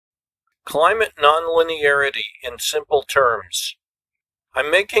Climate nonlinearity in simple terms. I'm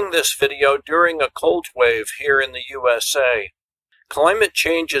making this video during a cold wave here in the USA. Climate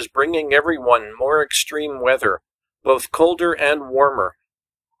change is bringing everyone more extreme weather, both colder and warmer.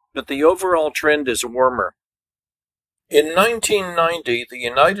 But the overall trend is warmer. In 1990, the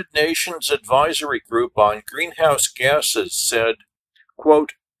United Nations Advisory Group on Greenhouse Gases said,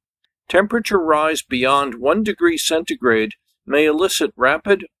 quote, "Temperature rise beyond 1 degree centigrade may elicit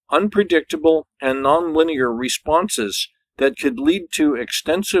rapid, unpredictable, and nonlinear responses that could lead to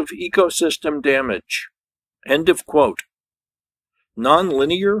extensive ecosystem damage." End of quote.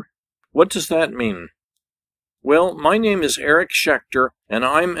 Nonlinear? What does that mean? Well, my name is Eric Schechter, and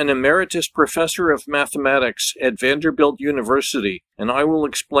I'm an emeritus professor of mathematics at Vanderbilt University, and I will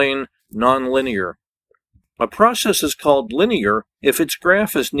explain nonlinear. A process is called linear if its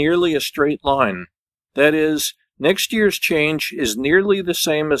graph is nearly a straight line. That is, next year's change is nearly the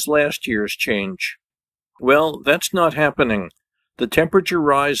same as last year's change. Well, that's not happening. The temperature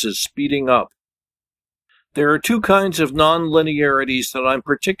rise is speeding up. There are two kinds of nonlinearities that I'm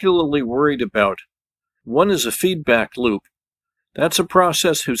particularly worried about. One is a feedback loop. That's a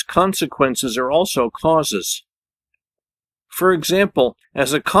process whose consequences are also causes. For example,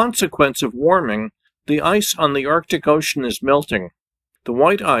 as a consequence of warming, the ice on the Arctic Ocean is melting. The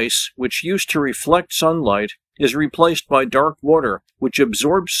white ice, which used to reflect sunlight, is replaced by dark water, which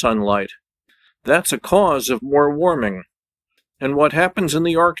absorbs sunlight. That's a cause of more warming. And what happens in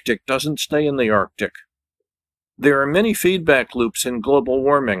the Arctic doesn't stay in the Arctic. There are many feedback loops in global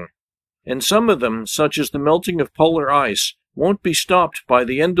warming, and some of them, such as the melting of polar ice, won't be stopped by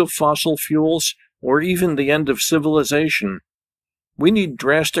the end of fossil fuels or even the end of civilization. We need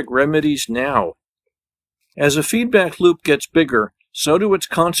drastic remedies now. As a feedback loop gets bigger, so do its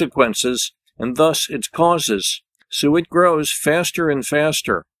consequences, and thus its causes, so it grows faster and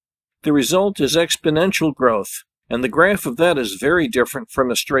faster. The result is exponential growth, and the graph of that is very different from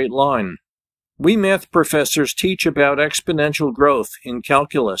a straight line. We math professors teach about exponential growth in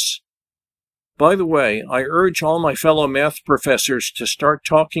calculus. By the way, I urge all my fellow math professors to start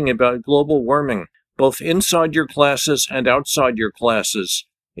talking about global warming, both inside your classes and outside your classes,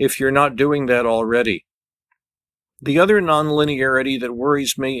 if you're not doing that already. The other nonlinearity that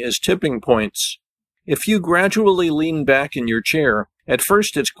worries me is tipping points. If you gradually lean back in your chair, at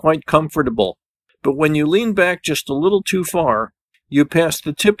first it's quite comfortable, but when you lean back just a little too far, you pass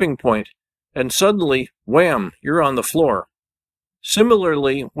the tipping point, and suddenly, wham, you're on the floor.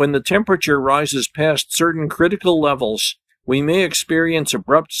 Similarly, when the temperature rises past certain critical levels, we may experience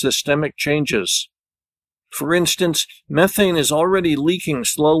abrupt systemic changes. For instance, methane is already leaking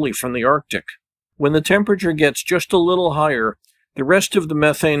slowly from the Arctic. When the temperature gets just a little higher, the rest of the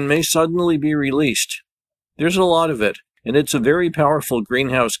methane may suddenly be released. There's a lot of it, and it's a very powerful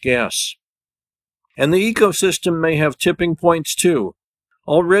greenhouse gas. And the ecosystem may have tipping points too.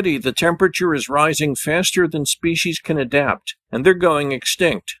 Already the temperature is rising faster than species can adapt, and they're going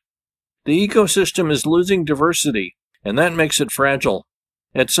extinct. The ecosystem is losing diversity, and that makes it fragile.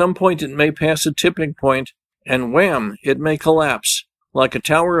 At some point it may pass a tipping point, and wham, it may collapse, like a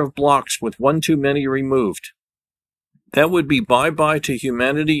tower of blocks with one too many removed. That would be bye-bye to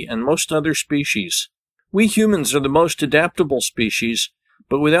humanity and most other species. We humans are the most adaptable species,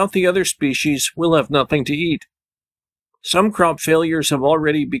 but without the other species, we'll have nothing to eat. Some crop failures have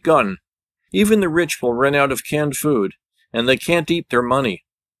already begun. Even the rich will run out of canned food, and they can't eat their money.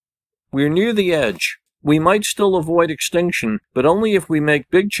 We're near the edge. We might still avoid extinction, but only if we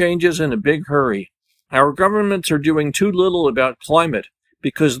make big changes in a big hurry. Our governments are doing too little about climate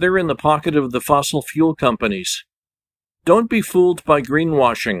because they're in the pocket of the fossil fuel companies. Don't be fooled by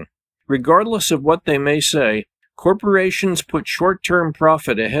greenwashing. Regardless of what they may say, corporations put short-term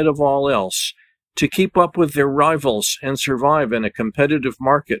profit ahead of all else to keep up with their rivals and survive in a competitive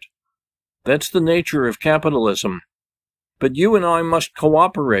market. That's the nature of capitalism. But you and I must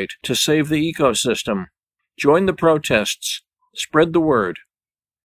cooperate to save the ecosystem. Join the protests. Spread the word.